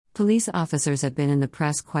Police officers have been in the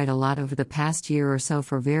press quite a lot over the past year or so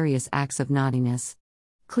for various acts of naughtiness.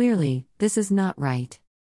 Clearly, this is not right.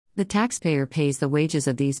 The taxpayer pays the wages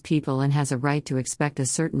of these people and has a right to expect a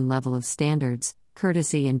certain level of standards,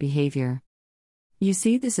 courtesy, and behavior. You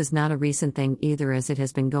see, this is not a recent thing either, as it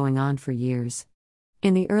has been going on for years.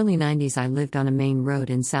 In the early 90s, I lived on a main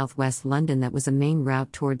road in southwest London that was a main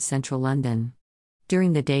route towards central London.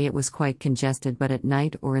 During the day it was quite congested, but at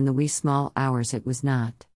night or in the wee small hours it was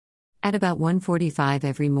not. At about 1:45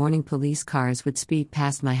 every morning, police cars would speed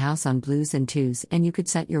past my house on blues and twos, and you could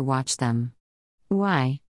set your watch them.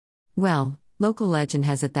 Why? Well, local legend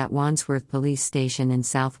has it that Wandsworth Police Station in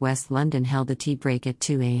southwest London held a tea break at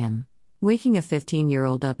 2 a.m. Waking a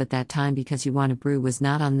 15-year-old up at that time because you want a brew was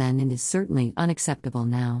not on then and is certainly unacceptable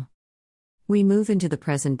now. We move into the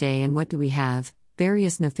present day, and what do we have?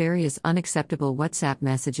 Various nefarious, unacceptable WhatsApp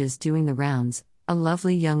messages doing the rounds, a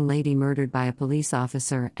lovely young lady murdered by a police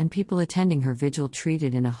officer, and people attending her vigil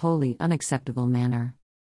treated in a wholly unacceptable manner.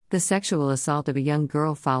 The sexual assault of a young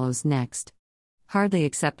girl follows next. Hardly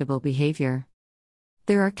acceptable behavior.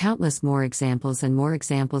 There are countless more examples and more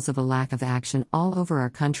examples of a lack of action all over our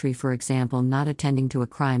country. For example, not attending to a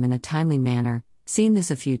crime in a timely manner. Seen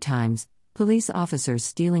this a few times. Police officers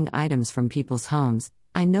stealing items from people's homes.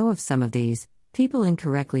 I know of some of these. People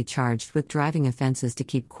incorrectly charged with driving offenses to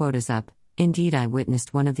keep quotas up. Indeed, I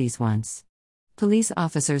witnessed one of these once. Police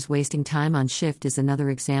officers wasting time on shift is another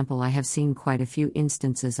example I have seen quite a few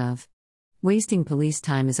instances of. Wasting police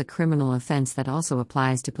time is a criminal offense that also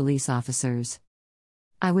applies to police officers.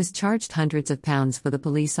 I was charged hundreds of pounds for the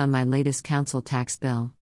police on my latest council tax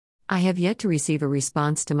bill. I have yet to receive a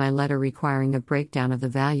response to my letter requiring a breakdown of the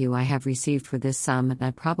value I have received for this sum, and I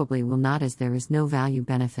probably will not, as there is no value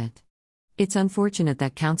benefit. It's unfortunate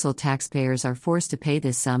that council taxpayers are forced to pay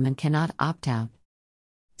this sum and cannot opt out.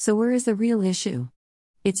 So where is the real issue?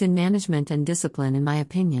 It's in management and discipline, in my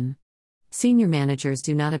opinion. Senior managers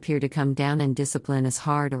do not appear to come down and discipline as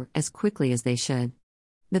hard or as quickly as they should.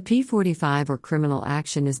 The P45 or criminal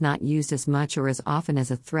action is not used as much or as often as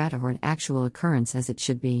a threat or an actual occurrence as it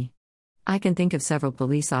should be. I can think of several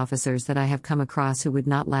police officers that I have come across who would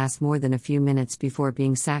not last more than a few minutes before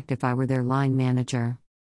being sacked if I were their line manager.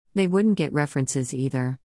 They wouldn't get references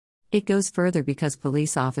either. It goes further because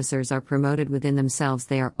police officers are promoted within themselves.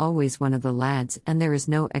 They are always one of the lads, and there is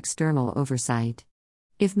no external oversight.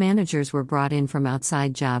 If managers were brought in from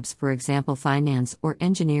outside jobs, for example finance or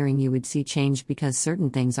engineering, you would see change because certain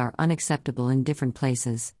things are unacceptable in different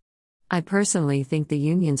places. I personally think the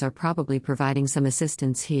unions are probably providing some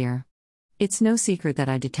assistance here. It's no secret that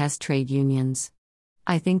I detest trade unions.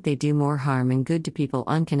 I think they do more harm than good to people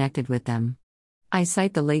unconnected with them. I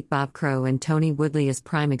cite the late Bob Crow and Tony Woodley as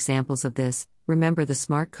prime examples of this. Remember the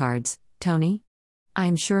smart cards, Tony? I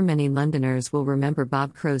am sure many Londoners will remember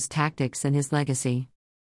Bob Crow's tactics and his legacy.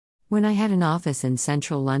 When I had an office in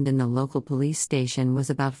central London, the local police station was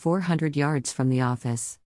about 400 yards from the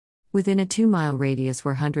office. Within a 2-mile radius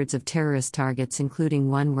were hundreds of terrorist targets, including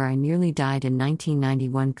one where I nearly died in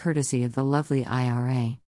 1991 courtesy of the lovely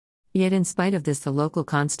IRA. Yet in spite of this, the local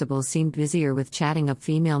constables seemed busier with chatting up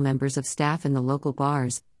female members of staff in the local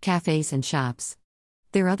bars, cafes and shops.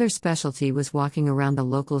 Their other specialty was walking around the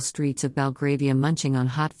local streets of Belgravia munching on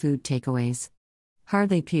hot food takeaways.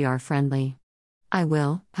 Hardly PR friendly. I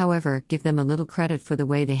will, however, give them a little credit for the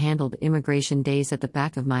way they handled immigration days at the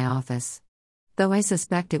back of my office. Though I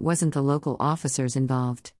suspect it wasn't the local officers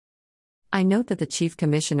involved. I note that the Chief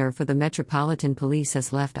Commissioner for the Metropolitan Police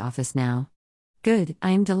has left office now. Good, I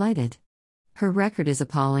am delighted. Her record is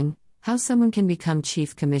appalling. How someone can become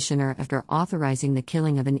Chief Commissioner after authorizing the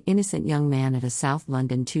killing of an innocent young man at a South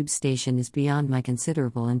London tube station is beyond my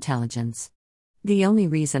considerable intelligence. The only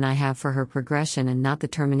reason I have for her progression and not the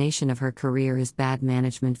termination of her career is bad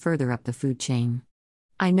management further up the food chain.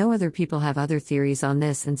 I know other people have other theories on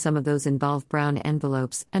this, and some of those involve brown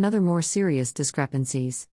envelopes and other more serious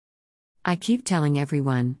discrepancies. I keep telling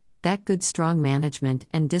everyone that good strong management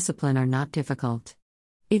and discipline are not difficult.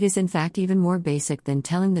 It is in fact even more basic than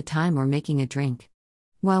telling the time or making a drink.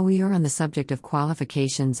 While we are on the subject of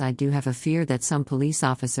qualifications, I do have a fear that some police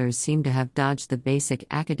officers seem to have dodged the basic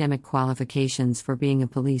academic qualifications for being a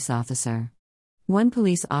police officer. One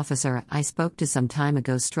police officer I spoke to some time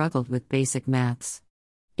ago struggled with basic maths.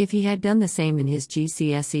 If he had done the same in his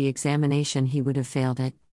GCSE examination, he would have failed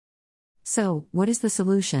it. So, what is the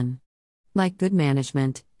solution? Like good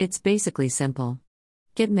management, it's basically simple.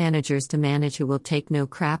 Get managers to manage who will take no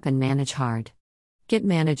crap and manage hard. Get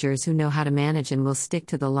managers who know how to manage and will stick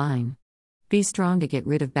to the line. Be strong to get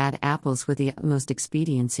rid of bad apples with the utmost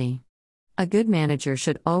expediency. A good manager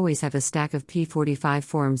should always have a stack of P45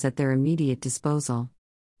 forms at their immediate disposal.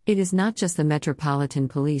 It is not just the Metropolitan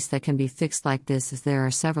Police that can be fixed like this, as there are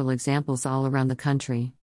several examples all around the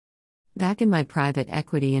country. Back in my private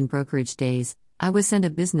equity and brokerage days, I was sent a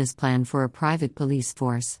business plan for a private police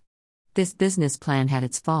force. This business plan had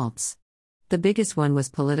its faults. The biggest one was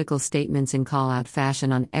political statements in call-out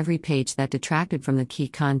fashion on every page that detracted from the key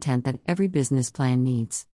content that every business plan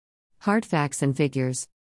needs. Hard facts and figures.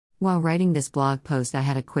 While writing this blog post, I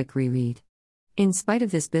had a quick reread. In spite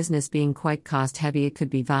of this business being quite cost-heavy, it could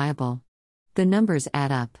be viable. The numbers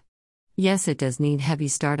add up. Yes, it does need heavy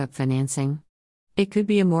startup financing. It could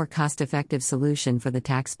be a more cost-effective solution for the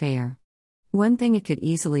taxpayer. One thing it could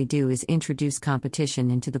easily do is introduce competition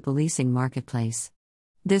into the policing marketplace.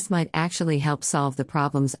 This might actually help solve the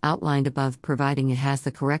problems outlined above, providing it has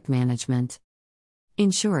the correct management.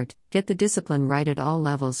 In short, get the discipline right at all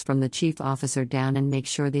levels from the chief officer down and make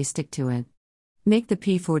sure they stick to it. Make the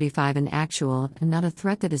P45 an actual and not a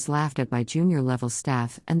threat that is laughed at by junior level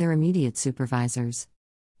staff and their immediate supervisors.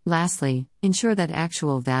 Lastly, ensure that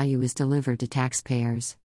actual value is delivered to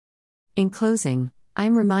taxpayers. In closing, I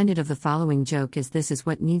am reminded of the following joke, as this is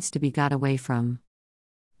what needs to be got away from.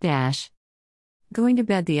 Going to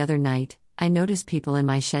bed the other night, I noticed people in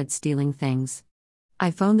my shed stealing things. I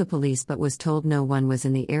phoned the police but was told no one was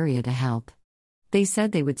in the area to help. They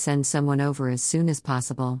said they would send someone over as soon as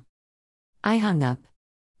possible. I hung up.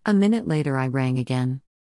 A minute later I rang again.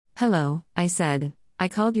 "Hello," I said. "I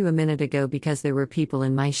called you a minute ago because there were people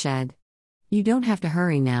in my shed. You don't have to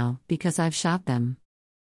hurry now, because I've shot them."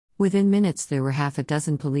 Within minutes there were half a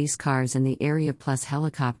dozen police cars in the area, plus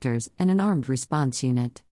helicopters and an armed response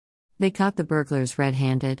unit. They caught the burglars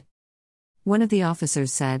red-handed. One of the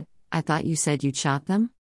officers said, "I thought you said you'd shot them?"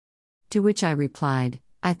 To which I replied,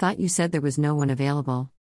 "I thought you said there was no one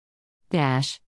available."